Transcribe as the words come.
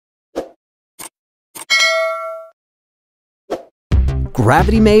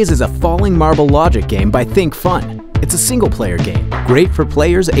Gravity Maze is a falling marble logic game by Think Fun. It's a single-player game, great for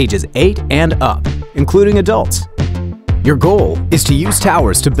players ages 8 and up, including adults. Your goal is to use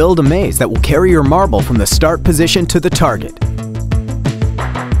towers to build a maze that will carry your marble from the start position to the target.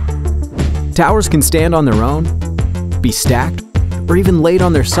 Towers can stand on their own, be stacked, or even laid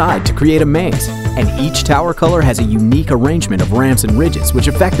on their side to create a maze, and each tower color has a unique arrangement of ramps and ridges which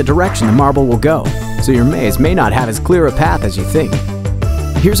affect the direction the marble will go, so your maze may not have as clear a path as you think.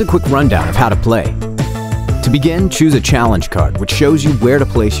 Here's a quick rundown of how to play. To begin, choose a challenge card which shows you where to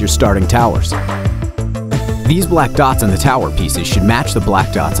place your starting towers. These black dots on the tower pieces should match the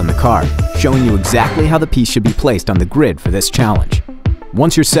black dots on the card, showing you exactly how the piece should be placed on the grid for this challenge.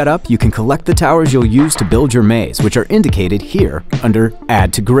 Once you're set up, you can collect the towers you'll use to build your maze, which are indicated here under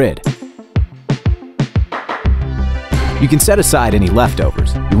Add to Grid. You can set aside any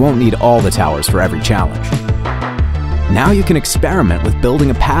leftovers. You won't need all the towers for every challenge. Now you can experiment with building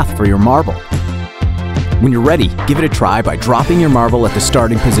a path for your marble. When you're ready, give it a try by dropping your marble at the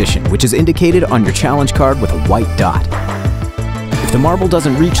starting position, which is indicated on your challenge card with a white dot. If the marble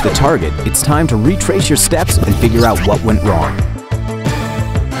doesn't reach the target, it's time to retrace your steps and figure out what went wrong.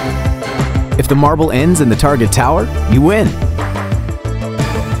 If the marble ends in the target tower, you win.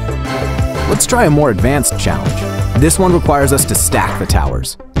 Let's try a more advanced challenge. This one requires us to stack the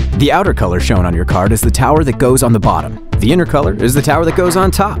towers. The outer color shown on your card is the tower that goes on the bottom. The inner color is the tower that goes on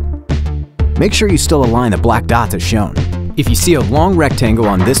top. Make sure you still align the black dots as shown. If you see a long rectangle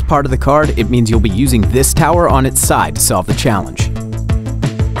on this part of the card, it means you'll be using this tower on its side to solve the challenge.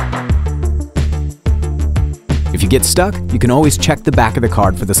 If you get stuck, you can always check the back of the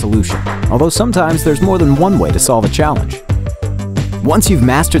card for the solution, although sometimes there's more than one way to solve a challenge. Once you've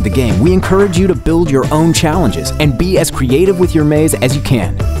mastered the game, we encourage you to build your own challenges and be as creative with your maze as you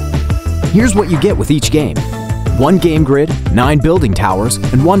can. Here's what you get with each game: 1 game grid, 9 building towers,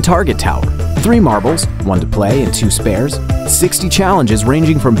 and 1 target tower, 3 marbles, 1 to play and 2 spares, 60 challenges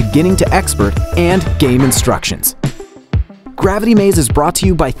ranging from beginning to expert, and game instructions. Gravity Maze is brought to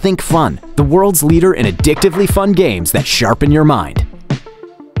you by Think Fun, the world's leader in addictively fun games that sharpen your mind.